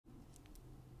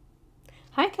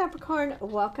Hi Capricorn,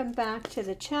 welcome back to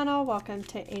the channel. Welcome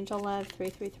to Angel Love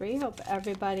 333. Hope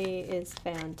everybody is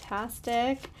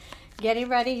fantastic. Getting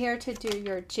ready here to do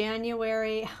your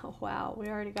January. Oh, wow, we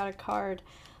already got a card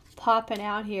popping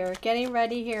out here. Getting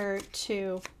ready here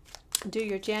to do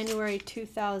your January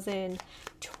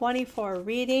 2024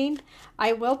 reading.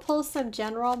 I will pull some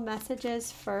general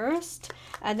messages first,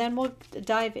 and then we'll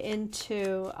dive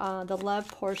into the love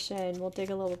portion. We'll dig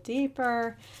a little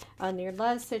deeper on your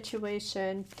love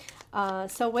situation.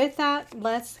 So with that,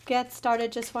 let's get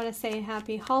started. Just want to say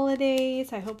happy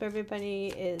holidays. I hope everybody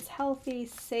is healthy,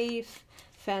 safe,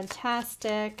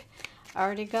 fantastic. I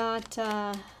already got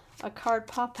a card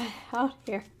popping out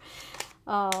here.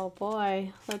 Oh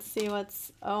boy, let's see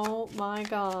what's, oh my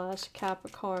gosh,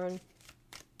 Capricorn.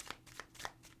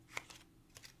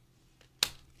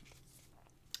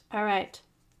 All right.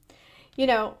 You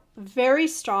know, very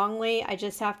strongly, I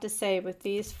just have to say with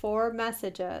these four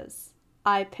messages,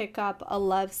 I pick up a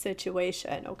love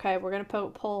situation. Okay, we're going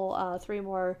to pull three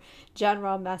more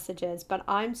general messages, but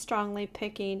I'm strongly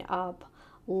picking up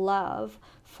love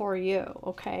for you.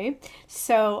 Okay,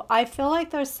 so I feel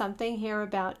like there's something here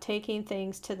about taking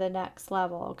things to the next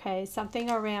level. Okay, something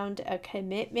around a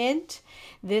commitment.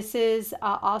 This is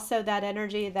also that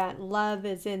energy that love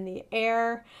is in the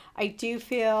air. I do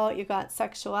feel you got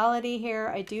sexuality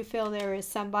here. I do feel there is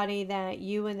somebody that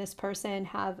you and this person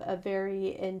have a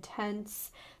very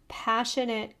intense,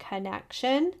 passionate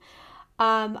connection.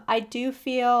 I do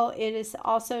feel it is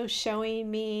also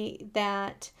showing me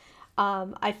that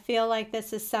I feel like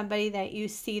this is somebody that you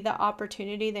see the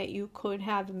opportunity that you could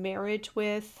have marriage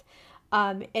with.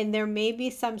 And there may be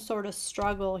some sort of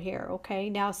struggle here, okay?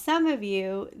 Now, some of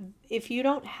you, if you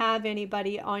don't have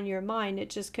anybody on your mind, it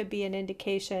just could be an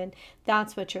indication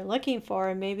that's what you're looking for.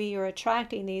 And maybe you're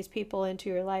attracting these people into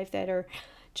your life that are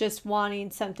just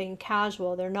wanting something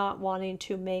casual. They're not wanting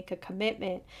to make a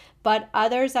commitment. But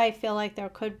others, I feel like there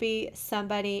could be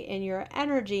somebody in your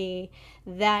energy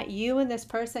that you and this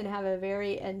person have a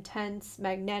very intense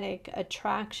magnetic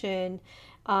attraction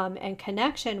and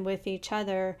connection with each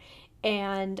other.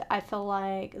 And I feel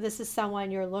like this is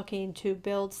someone you're looking to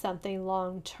build something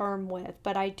long-term with.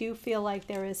 But I do feel like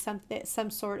there is some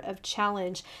sort of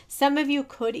challenge. Some of you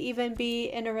could even be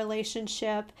in a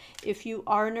relationship. If you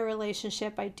are in a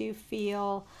relationship, I do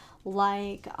feel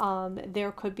like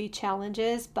there could be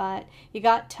challenges, but you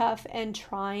got tough and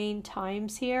trying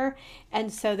times here.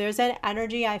 And so there's an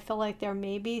energy. I feel like there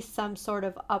may be some sort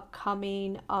of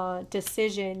upcoming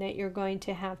decision that you're going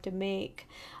to have to make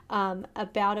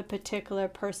about a particular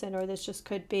person, or this just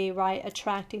could be right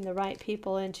attracting the right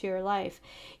people into your life.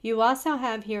 You also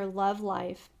have here love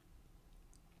life.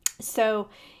 So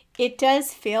it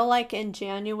does feel like in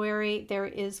January there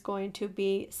is going to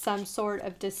be some sort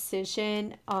of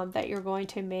decision that you're going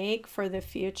to make for the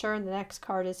future. And the next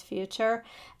card is future,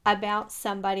 about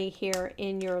somebody here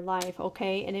in your life.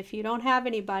 Okay, and if you don't have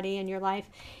anybody in your life,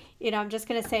 you know, I'm just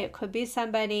going to say it could be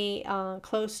somebody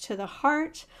close to the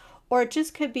heart, or it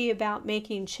just could be about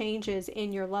making changes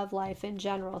in your love life in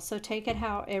general. So take it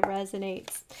how it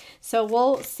resonates. So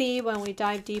we'll see when we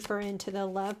dive deeper into the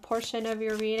love portion of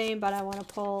your reading, but I want to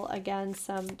pull again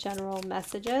some general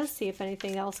messages, see if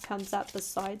anything else comes up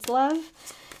besides love.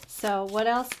 So what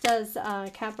else does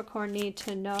Capricorn need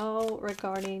to know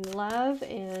regarding love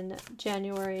in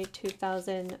January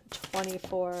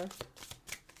 2024?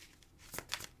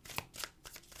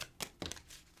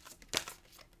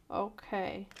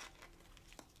 Okay.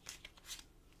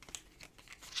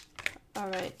 All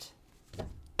right.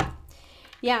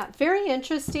 Yeah, very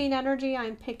interesting energy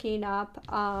I'm picking up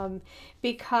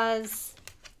because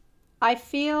I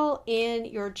feel in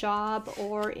your job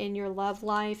or in your love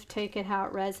life, take it how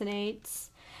it resonates,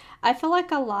 I feel like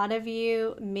a lot of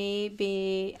you may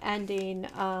be ending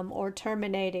or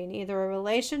terminating either a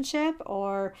relationship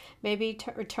or maybe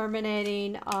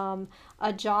terminating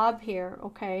a job here,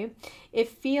 okay? It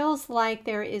feels like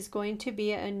there is going to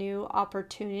be a new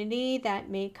opportunity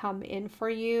that may come in for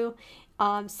you.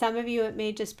 Some of you, it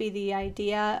may just be the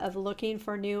idea of looking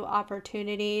for new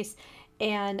opportunities.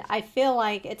 And I feel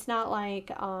like it's not like,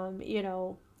 you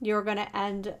know, you're going to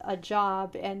end a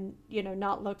job and, you know,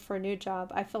 not look for a new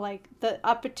job. I feel like the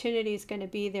opportunity is going to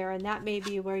be there, and that may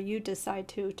be where you decide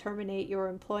to terminate your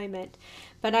employment.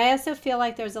 But I also feel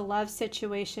like there's a love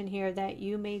situation here that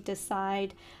you may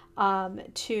decide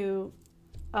to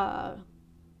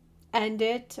end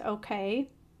it, okay?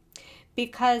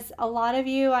 Because a lot of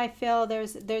you, I feel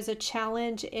there's a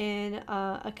challenge in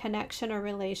a connection or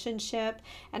relationship,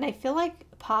 and I feel like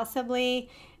possibly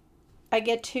I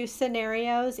get two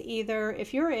scenarios. Either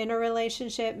if you're in a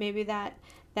relationship, maybe that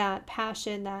that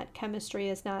passion, that chemistry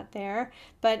is not there.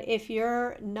 But if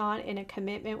you're not in a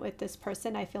commitment with this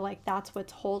person, I feel like that's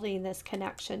what's holding this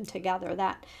connection together,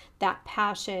 that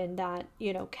passion, that,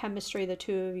 you know, chemistry the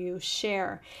two of you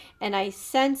share. And I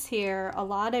sense here a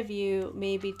lot of you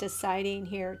may be deciding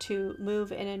here to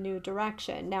move in a new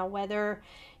direction. Now, whether,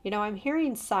 you know, I'm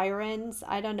hearing sirens.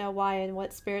 I don't know why and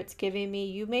what Spirit's giving me.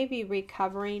 You may be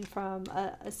recovering from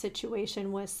a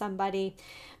situation with somebody,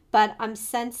 but I'm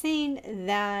sensing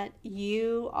that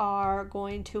you are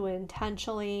going to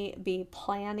intentionally be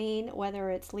planning, whether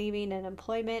it's leaving an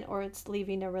employment or it's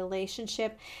leaving a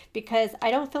relationship, because I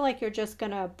don't feel like you're just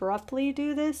going to abruptly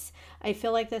do this. I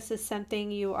feel like this is something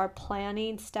you are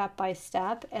planning step by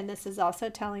step, and this is also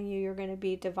telling you you're going to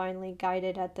be divinely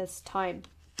guided at this time.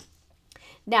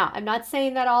 Now, I'm not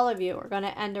saying that all of you are going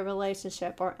to end a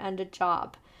relationship or end a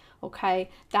job. Okay,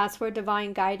 that's where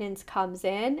divine guidance comes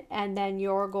in, and then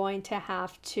you're going to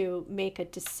have to make a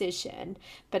decision.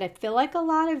 But I feel like a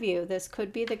lot of you, this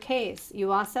could be the case.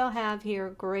 You also have here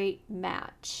great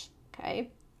match. Okay,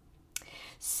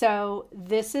 so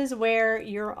this is where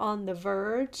you're on the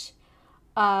verge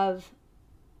of,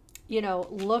 you know,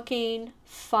 looking,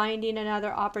 finding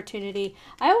another opportunity.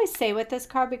 I always say with this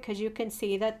card, because you can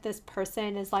see that this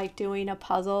person is like doing a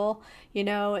puzzle, you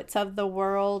know, it's of the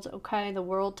world. Okay, the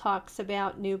world talks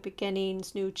about new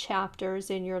beginnings, new chapters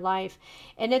in your life,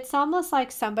 and it's almost like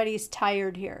somebody's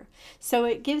tired here. So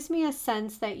it gives me a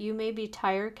sense that you may be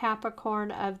tired,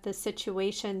 Capricorn, of the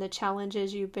situation, the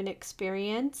challenges you've been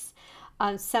experiencing.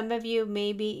 Some of you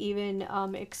may be even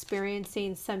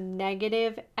experiencing some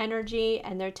negative energy,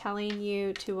 and they're telling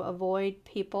you to avoid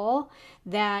people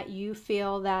that you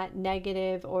feel that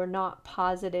negative or not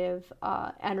positive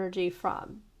energy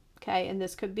from. Okay, and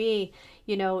this could be,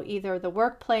 you know, either the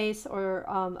workplace or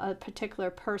a particular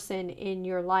person in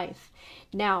your life.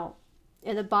 Now,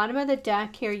 in the bottom of the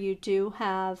deck here, you do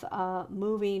have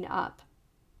moving up.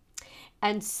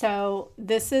 And so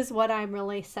this is what I'm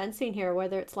really sensing here,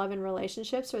 whether it's love and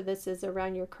relationships or this is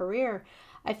around your career.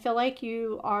 I feel like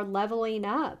you are leveling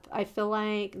up. I feel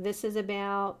like this is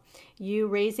about you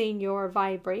raising your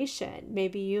vibration.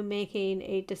 Maybe you making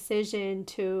a decision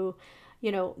to,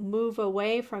 you know, move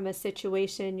away from a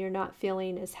situation you're not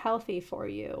feeling is healthy for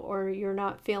you, or you're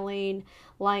not feeling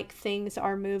like things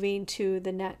are moving to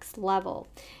the next level.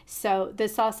 So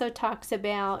this also talks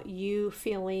about you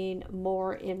feeling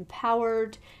more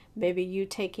empowered, maybe you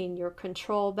taking your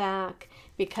control back,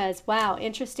 because, wow,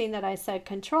 interesting that I said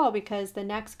control, because the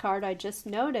next card I just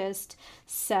noticed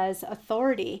says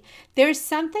authority. There's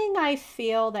something I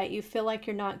feel that you feel like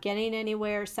you're not getting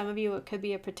anywhere. Some of you, it could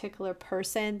be a particular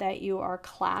person that you are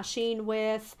clashing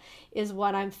with, is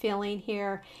what I'm feeling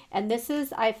here. And this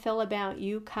is, I feel, about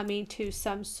you coming to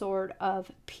some sort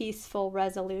of peaceful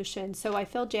resolution. So I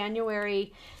feel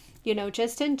January, you know,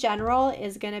 just in general,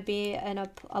 is going to be in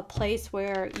a place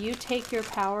where you take your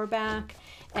power back.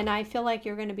 And I feel like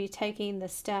you're going to be taking the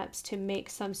steps to make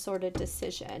some sort of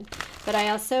decision. But I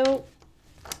also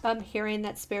am hearing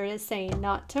that Spirit is saying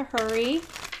not to hurry,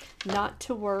 not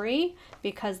to worry,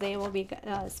 because they will be,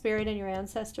 Spirit and your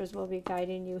ancestors will be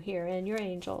guiding you here, and your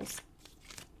angels.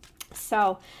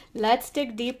 So let's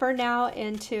dig deeper now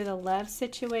into the love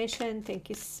situation. Thank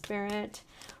you, Spirit.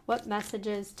 What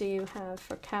messages do you have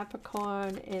for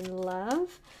Capricorn in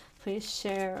love? Please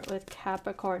share with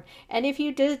Capricorn. And if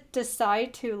you did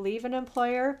decide to leave an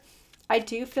employer, I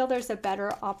do feel there's a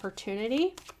better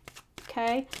opportunity.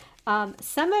 Okay.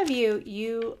 Some of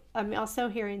you, I'm also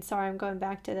hearing, sorry, I'm going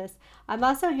back to this. I'm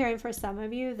also hearing for some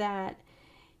of you that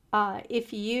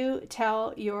if you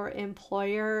tell your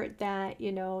employer that,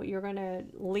 you know, you're going to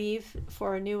leave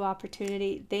for a new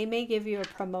opportunity, they may give you a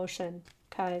promotion.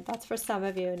 Okay. That's for some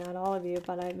of you, not all of you,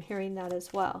 but I'm hearing that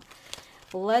as well.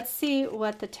 Let's see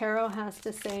what the tarot has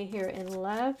to say here in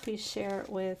love. Please share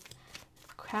with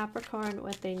Capricorn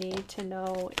what they need to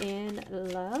know in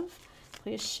love.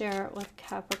 Please share with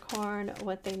Capricorn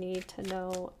what they need to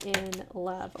know in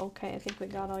love. Okay, I think we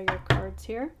got all your cards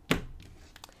here.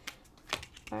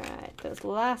 All right, those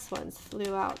last ones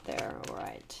flew out there. All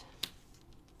right.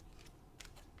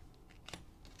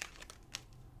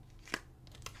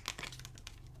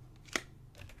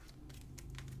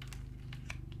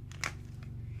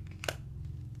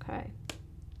 Okay.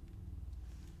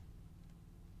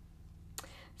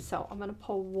 So I'm going to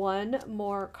pull one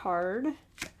more card.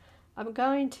 I'm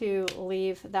going to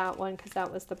leave that one because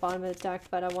that was the bottom of the deck,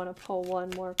 but I want to pull one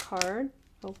more card.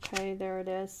 Okay, there it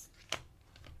is.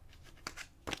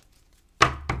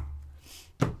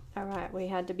 All right, we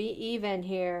had to be even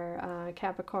here,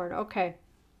 Capricorn. Okay.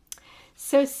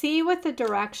 So see with the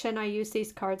direction, I use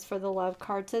these cards for the love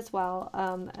cards as well,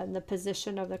 and the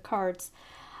position of the cards.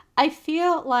 I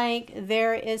feel like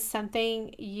there is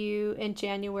something you in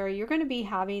January, you're going to be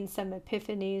having some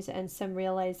epiphanies and some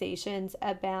realizations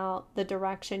about the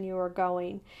direction you are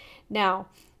going. Now,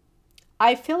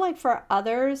 I feel like for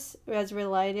others, as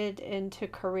related into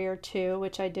career too,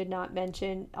 which I did not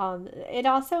mention, it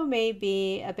also may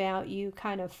be about you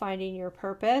kind of finding your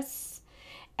purpose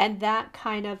and that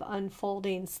kind of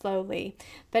unfolding slowly.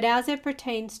 But as it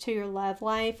pertains to your love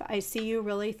life, I see you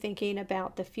really thinking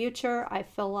about the future. I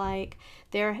feel like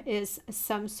there is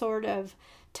some sort of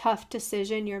tough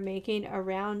decision you're making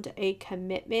around a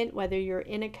commitment, whether you're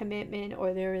in a commitment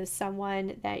or there is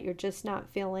someone that you're just not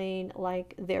feeling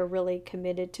like they're really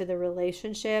committed to the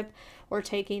relationship or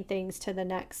taking things to the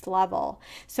next level.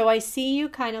 So I see you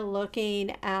kind of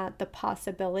looking at the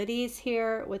possibilities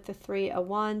here with the Three of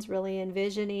Wands, really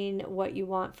envisioning what you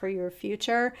want for your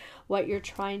future, what you're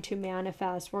trying to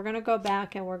manifest. We're going to go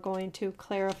back and we're going to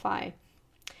clarify.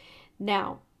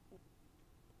 Now,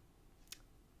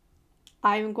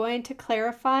 I'm going to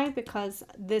clarify because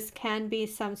this can be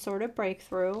some sort of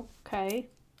breakthrough, okay?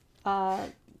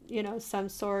 You know, some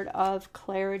sort of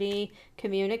clarity,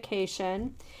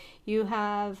 communication. You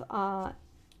have,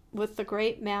 with the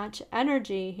great match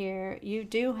energy here, you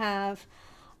do have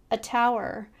a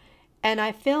Tower. And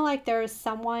I feel like there is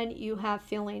someone you have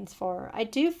feelings for. I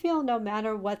do feel no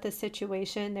matter what the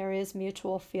situation, there is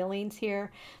mutual feelings here.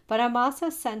 But I'm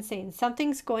also sensing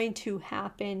something's going to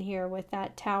happen here with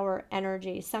that Tower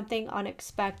energy. Something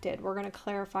unexpected. We're going to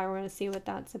clarify. We're going to see what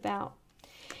that's about.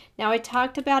 Now, I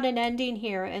talked about an ending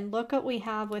here. And look what we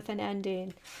have with an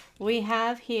ending. We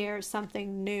have here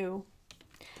something new.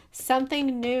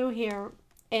 Something new here.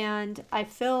 And I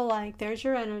feel like there's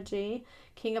your energy.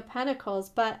 King of Pentacles,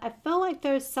 but I feel like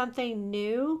there's something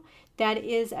new that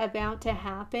is about to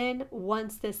happen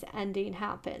once this ending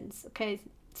happens. Okay,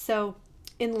 so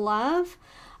in love,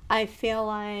 I feel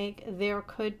like there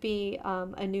could be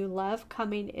a new love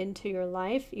coming into your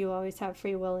life. You always have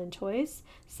free will and choice.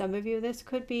 Some of you, this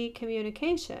could be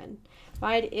communication,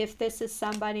 right? If this is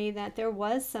somebody that there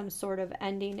was some sort of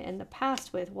ending in the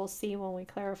past with, we'll see when we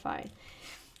clarify.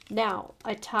 Now,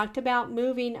 I talked about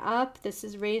moving up. This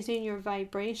is raising your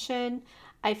vibration.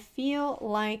 I feel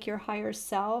like your higher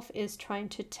self is trying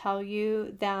to tell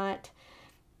you that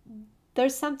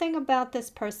there's something about this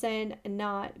person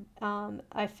not,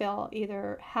 I feel,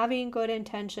 either having good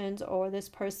intentions or this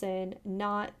person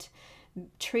not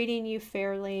treating you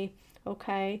fairly,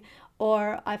 okay?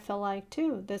 Or I feel like,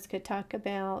 too, this could talk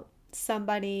about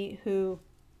somebody who,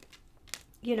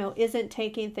 you know, isn't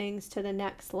taking things to the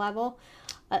next level.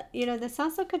 You know, this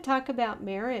also could talk about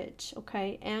marriage,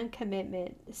 okay, and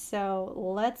commitment. So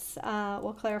let's,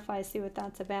 we'll clarify, see what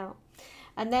that's about.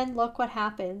 And then look what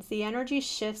happens. The energy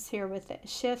shifts here with it,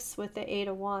 shifts with the Eight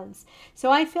of Wands.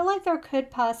 So I feel like there could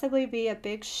possibly be a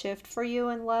big shift for you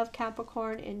in love,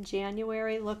 Capricorn, in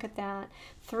January. Look at that.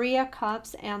 Three of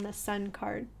Cups and the Sun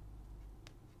card.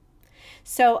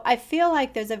 So I feel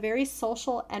like there's a very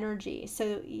social energy.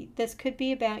 So this could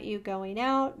be about you going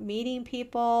out, meeting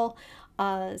people.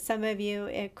 Some of you,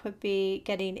 it could be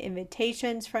getting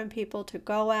invitations from people to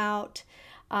go out,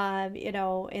 you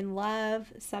know, in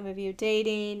love. Some of you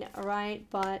dating, all right?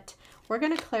 But we're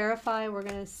going to clarify. We're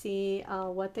going to see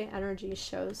what the energy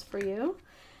shows for you.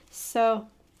 So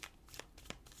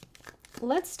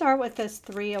let's start with this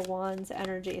Three of Wands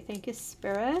energy. Thank you,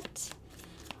 Spirit.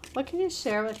 What can you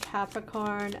share with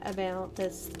Capricorn about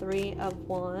this Three of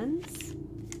Wands?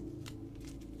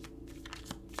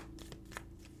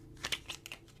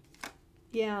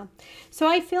 Yeah. So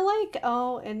I feel like,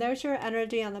 oh, and there's your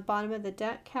energy on the bottom of the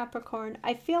deck, Capricorn.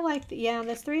 I feel like, yeah,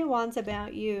 this Three of Wands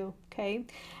about you, okay?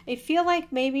 I feel like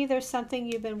maybe there's something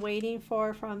you've been waiting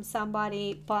for from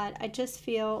somebody, but I just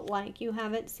feel like you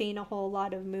haven't seen a whole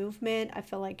lot of movement. I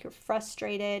feel like you're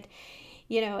frustrated.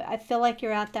 You know, I feel like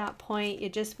you're at that point. You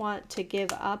just want to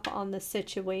give up on the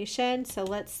situation. So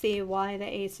let's see why the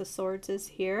Ace of Swords is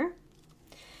here.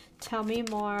 Tell me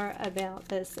more about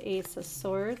this Ace of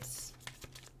Swords.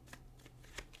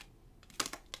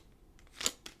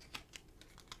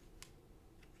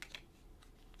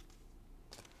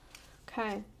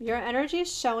 Okay, your energy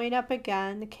is showing up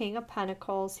again, the King of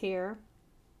Pentacles here.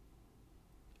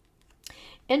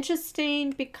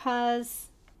 Interesting because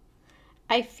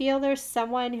I feel there's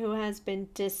someone who has been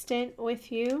distant with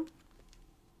you.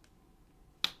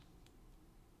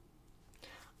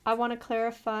 I want to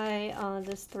clarify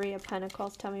this Three of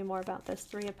Pentacles. Tell me more about this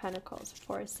Three of Pentacles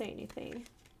before I say anything.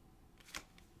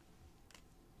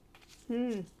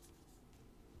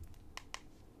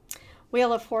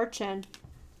 Wheel of Fortune.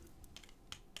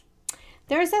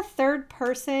 There's a third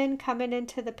person coming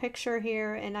into the picture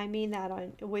here, and I mean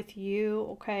that with you,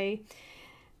 okay?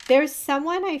 There's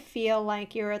someone I feel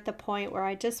like you're at the point where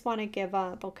I just want to give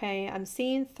up, okay? I'm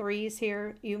seeing threes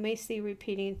here. You may see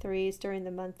repeating threes during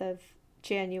the month of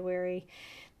January.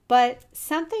 But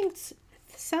something's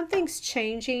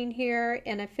changing here,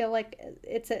 and I feel like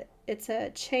it's a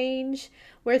change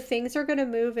where things are going to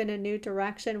move in a new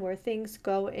direction, where things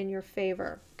go in your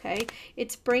favor. Okay,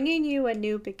 it's bringing you a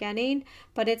new beginning,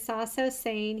 but it's also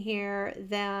saying here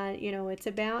that, you know, it's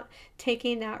about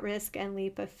taking that risk and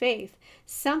leap of faith.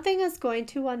 Something is going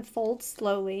to unfold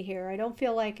slowly here. I don't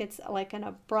feel like it's like an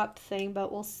abrupt thing,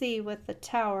 but we'll see with the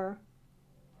Tower.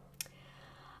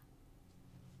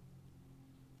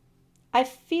 I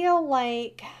feel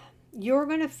like you're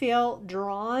going to feel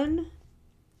drawn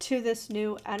to this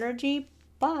new energy,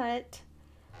 but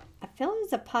I feel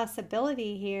there's a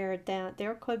possibility here that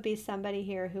there could be somebody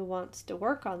here who wants to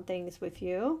work on things with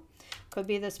you. Could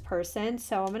be this person.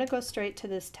 So I'm going to go straight to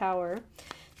this Tower.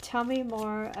 Tell me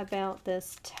more about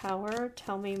this Tower.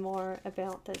 Tell me more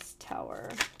about this Tower.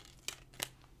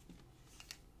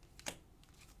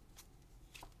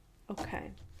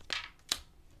 Okay.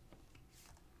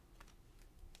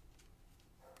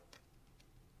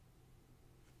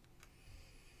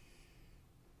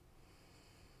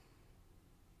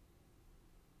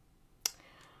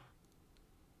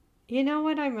 You know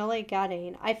what I'm really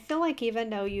getting? I feel like even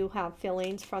though you have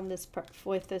feelings from this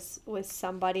with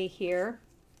somebody here,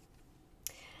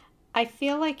 I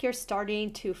feel like you're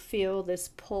starting to feel this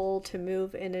pull to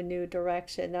move in a new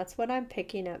direction. That's what I'm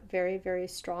picking up very, very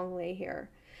strongly here.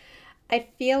 I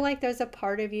feel like there's a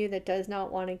part of you that does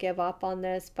not want to give up on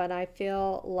this, but I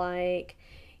feel like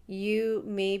you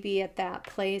may be at that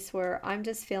place where I'm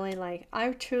just feeling like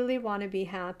I truly want to be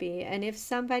happy. And if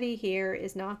somebody here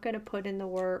is not going to put in the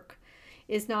work,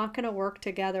 is not going to work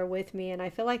together with me, and I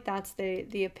feel like that's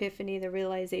the epiphany, the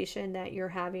realization that you're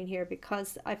having here,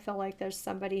 because I feel like there's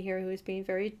somebody here who's being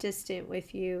very distant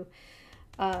with you,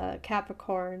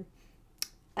 Capricorn.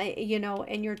 You know,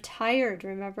 and you're tired.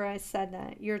 Remember I said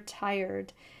that. You're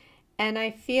tired. And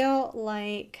I feel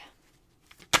like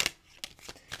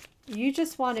you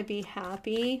just want to be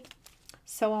happy.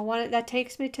 So that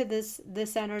takes me to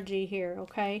this energy here,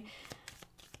 okay?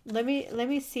 Let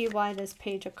me see why this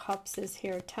Page of Cups is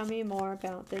here. Tell me more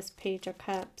about this Page of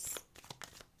Cups.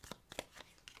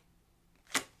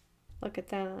 Look at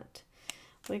that.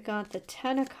 We got the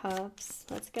Ten of Cups.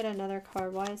 Let's get another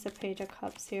card. Why is the Page of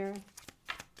Cups here?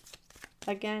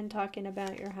 Again, talking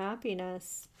about your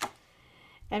happiness.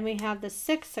 And we have the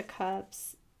Six of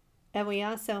Cups. And we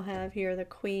also have here the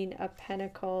Queen of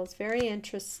Pentacles. Very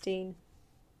interesting.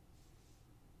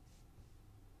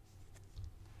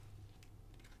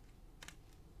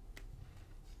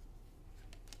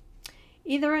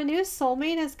 Either a new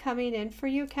soulmate is coming in for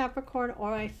you, Capricorn,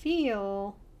 or I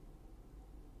feel...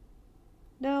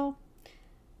 No.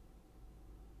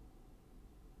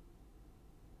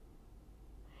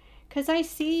 Because I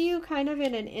see you kind of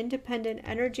in an independent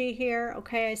energy here,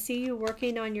 okay? I see you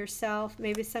working on yourself.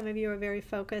 Maybe some of you are very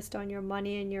focused on your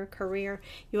money and your career.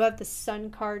 You have the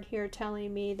Sun card here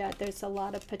telling me that there's a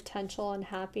lot of potential and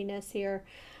happiness here.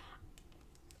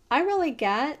 I really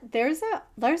get, there's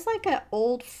like an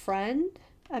old friend.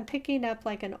 I'm picking up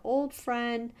like an old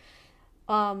friend,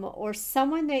 or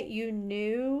someone that you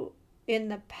knew in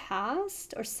the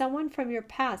past, or someone from your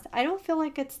past. I don't feel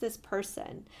like it's this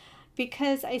person,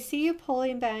 because I see you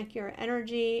pulling back your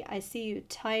energy. I see you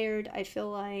tired. I feel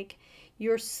like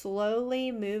you're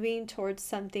slowly moving towards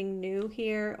something new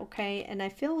here, okay? And I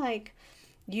feel like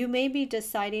you may be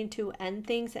deciding to end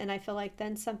things, and I feel like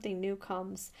then something new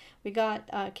comes. We got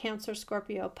Cancer,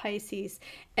 Scorpio, Pisces,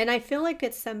 and I feel like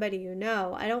it's somebody you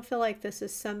know. I don't feel like this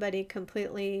is somebody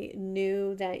completely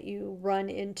new that you run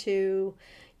into,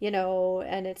 you know,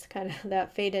 and it's kind of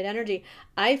that faded energy.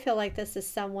 I feel like this is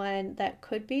someone that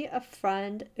could be a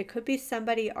friend. It could be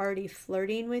somebody already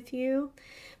flirting with you,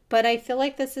 but I feel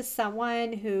like this is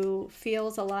someone who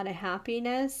feels a lot of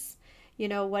happiness. You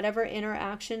know, whatever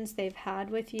interactions they've had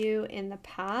with you in the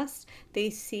past, they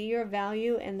see your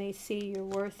value and they see your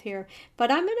worth here.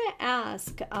 But I'm going to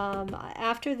ask,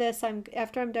 after this,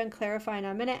 after I'm done clarifying,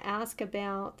 I'm going to ask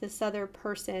about this other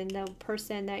person, the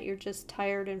person that you're just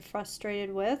tired and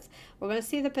frustrated with. We're going to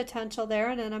see the potential there,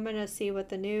 and then I'm going to see what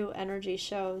the new energy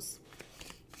shows.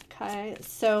 Okay,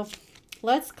 so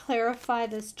let's clarify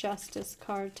this Justice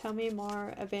card. Tell me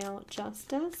more about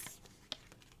Justice.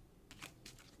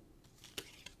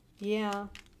 Yeah.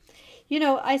 You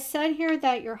know, I said here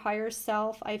that your higher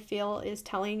self, I feel, is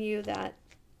telling you that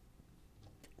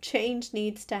change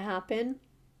needs to happen.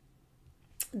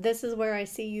 This is where I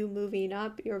see you moving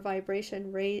up, your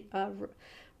vibration rate,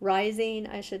 rising,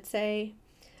 I should say,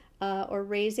 or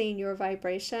raising your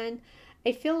vibration.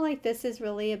 I feel like this is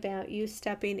really about you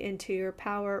stepping into your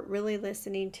power, really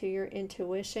listening to your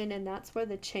intuition, and that's where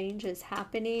the change is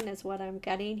happening, is what I'm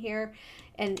getting here.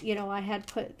 And you know, I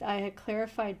had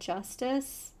clarified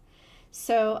justice.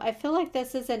 So I feel like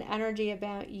this is an energy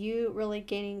about you really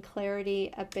gaining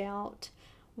clarity about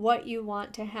what you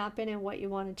want to happen and what you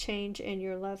want to change in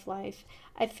your love life.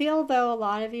 I feel though a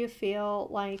lot of you feel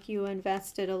like you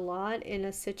invested a lot in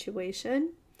a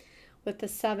situation with the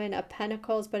Seven of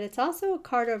Pentacles, but it's also a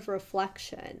card of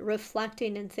reflection,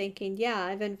 reflecting and thinking, yeah,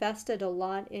 I've invested a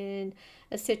lot in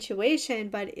a situation,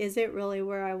 but is it really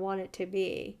where I want it to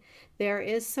be? There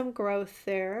is some growth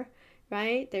there,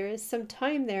 right? There is some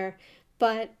time there,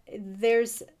 but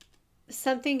there's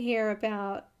something here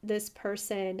about this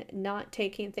person not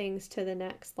taking things to the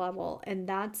next level, and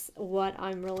that's what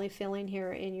I'm really feeling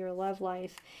here in your love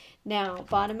life. Now,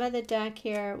 bottom of the deck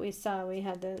here, we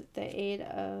had the Eight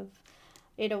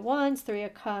of Wands, Three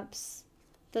of Cups,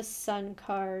 the Sun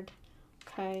card.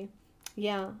 Okay,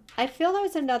 yeah, I feel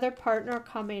there's another partner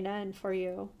coming in for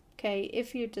you. Okay,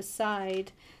 if you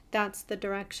decide that's the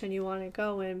direction you want to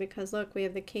go in, because look, we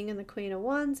have the King and the Queen of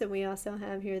Wands, and we also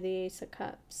have here the Ace of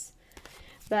Cups.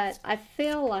 But I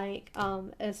feel like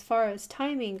as far as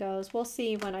timing goes, we'll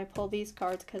see when I pull these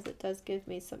cards, because it does give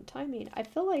me some timing. I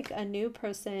feel like a new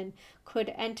person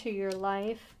could enter your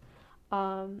life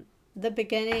the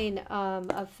beginning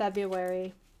of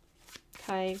February,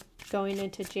 okay, going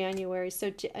into January.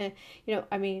 So, you know,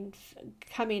 I mean,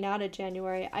 coming out of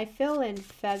January, I feel in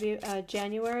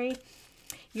January,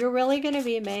 you're really going to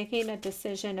be making a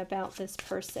decision about this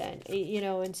person. You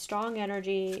know, in strong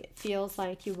energy, feels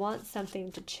like you want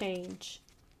something to change.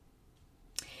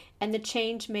 And the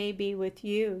change may be with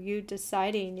you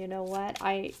deciding, you know what,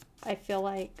 I feel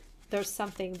like there's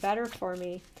something better for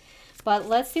me. But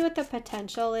let's see what the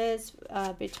potential is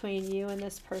between you and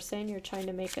this person you're trying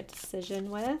to make a decision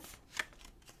with.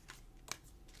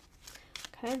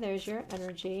 Okay, there's your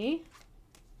energy.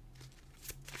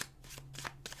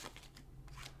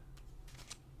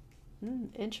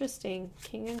 Interesting.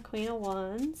 King and Queen of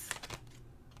Wands.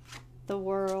 The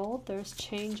World. There's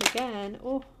change again.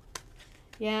 Oh,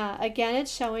 yeah. Again,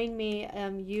 it's showing me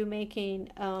you making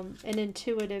an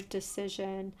intuitive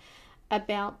decision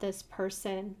about this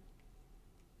person.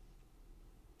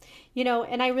 You know,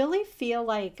 and I really feel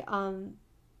like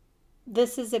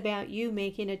this is about you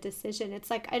making a decision. It's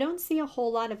like I don't see a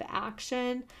whole lot of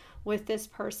action with this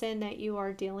person that you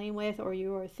are dealing with or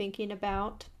you are thinking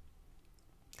about.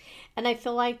 And I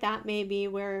feel like that may be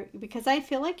where, because I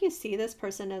feel like you see this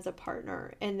person as a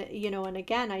partner. And, you know, and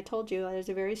again, I told you there's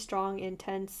a very strong,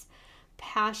 intense,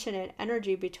 passionate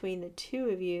energy between the two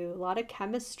of you. A lot of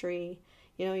chemistry.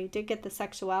 You know, you did get the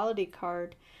sexuality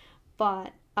card.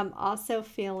 But I'm also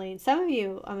feeling, some of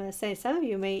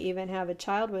you may even have a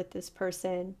child with this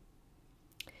person.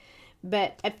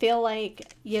 But I feel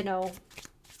like, you know,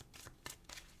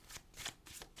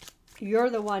 you're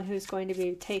the one who's going to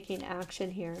be taking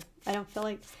action here. I don't feel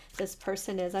like this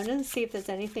person is. I'm going to see if there's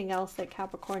anything else that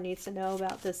Capricorn needs to know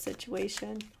about this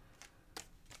situation.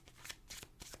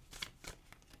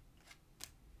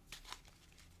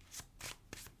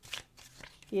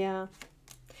 Yeah.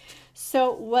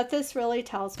 So what this really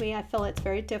tells me, I feel it's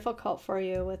very difficult for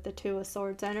you with the Two of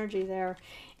Swords energy there,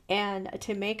 and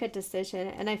to make a decision.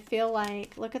 And I feel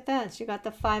like, look at this, you got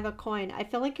the Five of Coin. I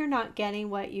feel like you're not getting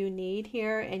what you need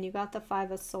here, and you got the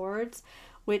Five of Swords,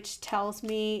 which tells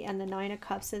me, and the Nine of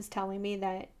Cups is telling me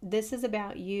that this is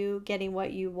about you getting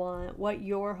what you want, what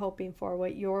you're hoping for,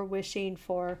 what you're wishing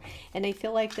for. And I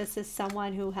feel like this is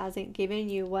someone who hasn't given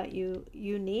you what you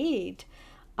need.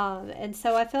 And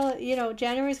so I feel, you know,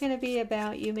 January is going to be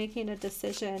about you making a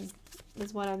decision,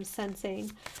 is what I'm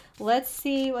sensing. Let's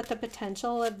see what the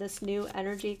potential of this new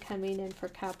energy coming in for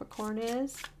Capricorn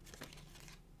is.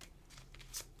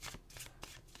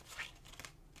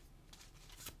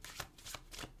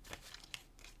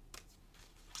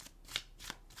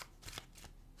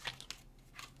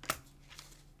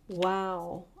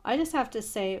 Wow. I just have to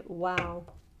say, wow.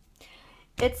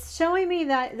 It's showing me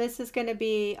that this is going to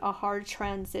be a hard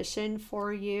transition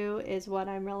for you, is what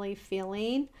I'm really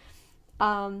feeling.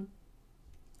 But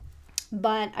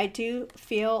I do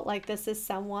feel like this is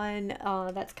someone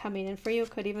that's coming in for you.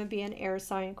 Could even be an air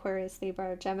sign, Aquarius,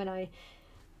 Libra, or Gemini.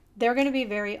 They're going to be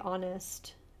very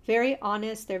honest. Very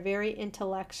honest. They're very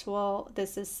intellectual.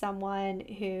 This is someone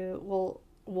who will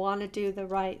want to do the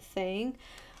right thing.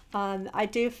 I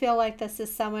do feel like this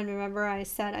is someone, remember I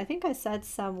think I said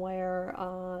somewhere,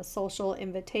 social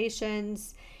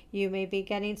invitations, You may be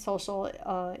getting social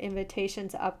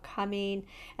invitations upcoming.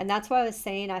 And that's why I was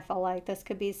saying I felt like this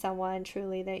could be someone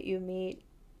truly that you meet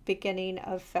beginning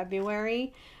of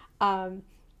February.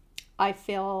 I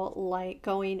feel like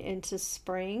going into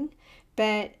spring,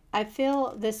 but I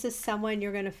feel this is someone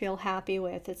you're going to feel happy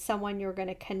with. It's someone you're going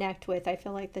to connect with. I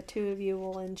feel like the two of you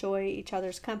will enjoy each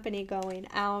other's company going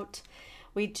out.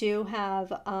 We do have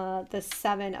the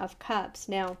Seven of Cups.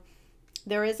 Now,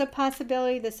 there is a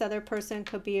possibility this other person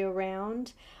could be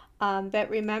around. But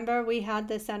remember, we had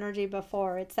this energy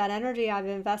before. It's that energy, I've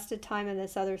invested time in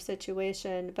this other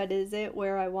situation, but is it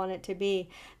where I want it to be?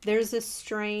 There's a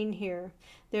strain here.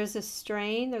 There's a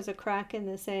strain. There's a crack in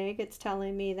this egg. It's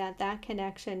telling me that that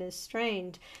connection is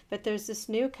strained, but there's this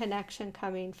new connection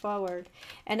coming forward.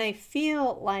 And I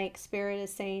feel like Spirit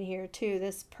is saying here too,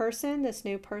 this person, this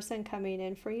new person coming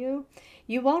in for you,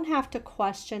 you won't have to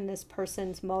question this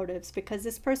person's motives because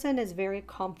this person is very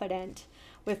confident.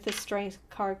 With the Strength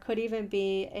card, could even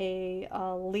be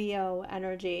a Leo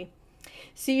energy.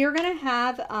 So you're going to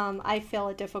have, I feel,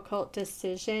 a difficult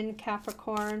decision,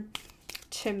 Capricorn,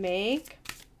 to make.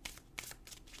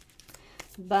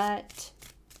 But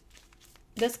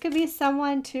this could be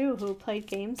someone, too, who played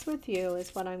games with you,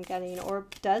 is what I'm getting, or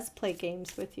does play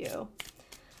games with you.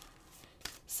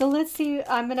 So let's see,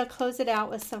 I'm going to close it out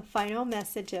with some final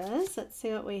messages. Let's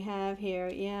see what we have here.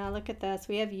 Yeah, look at this.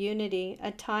 We have unity,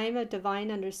 a time of divine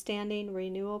understanding,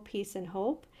 renewal, peace, and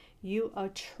hope. You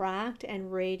attract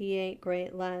and radiate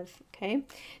great love, okay?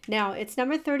 Now, it's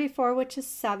number 34, which is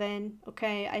 7,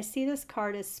 okay? I see this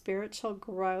card as spiritual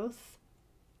growth.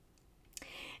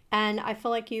 And I feel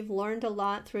like you've learned a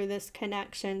lot through this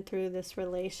connection, through this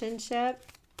relationship.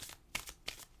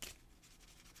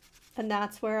 And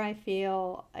that's where I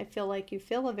feel like you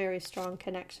feel a very strong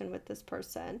connection with this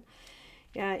person.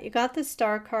 Yeah, you got the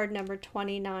Star card number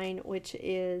 29, which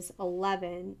is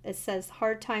 11. It says,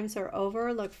 hard times are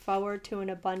over. Look forward to an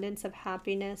abundance of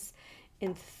happiness,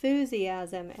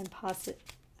 enthusiasm,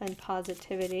 and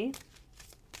positivity.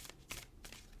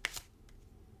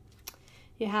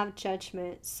 You have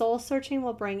Judgment. Soul searching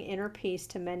will bring inner peace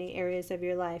to many areas of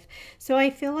your life. So I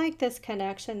feel like this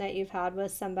connection that you've had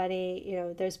with somebody, you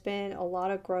know, there's been a lot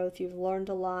of growth. You've learned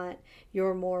a lot.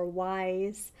 You're more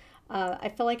wise. I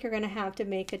feel like you're going to have to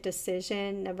make a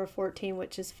decision. Number 14,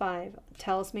 which is 5,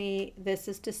 tells me this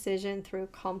is decision through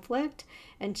conflict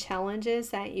and challenges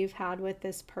that you've had with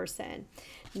this person.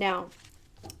 Now,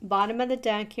 bottom of the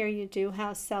deck here, you do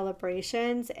have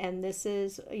celebrations, and this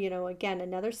is, you know, again,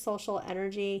 another social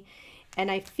energy.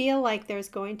 And I feel like there's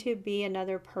going to be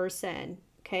another person,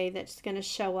 okay, that's going to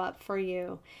show up for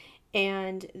you.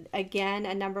 And again,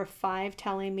 a number 5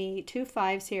 telling me 2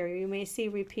 5s here. You may see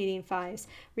repeating 5s.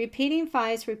 Repeating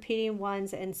 5s, repeating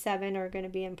 1s, and 7 are going to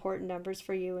be important numbers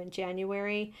for you in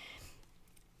January.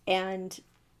 And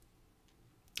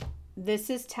this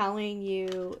is telling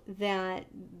you that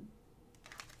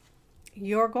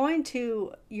you're going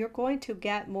to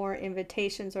get more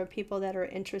invitations or people that are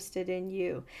interested in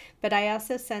you. But I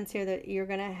also sense here that you're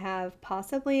going to have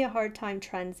possibly a hard time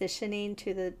transitioning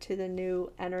to the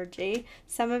new energy.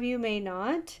 Some of you may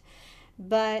not,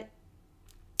 but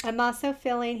I'm also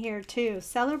feeling here too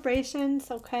celebrations,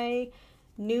 okay,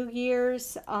 New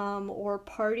Year's or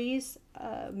parties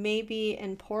may be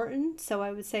important. So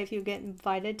I would say if you get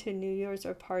invited to New Year's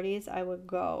or parties, I would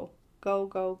go.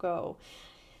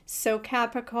 So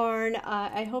Capricorn,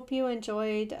 I hope you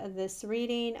enjoyed this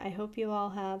reading. I hope you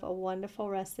all have a wonderful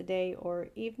rest of the day or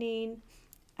evening.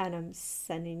 And I'm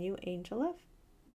sending you angel love.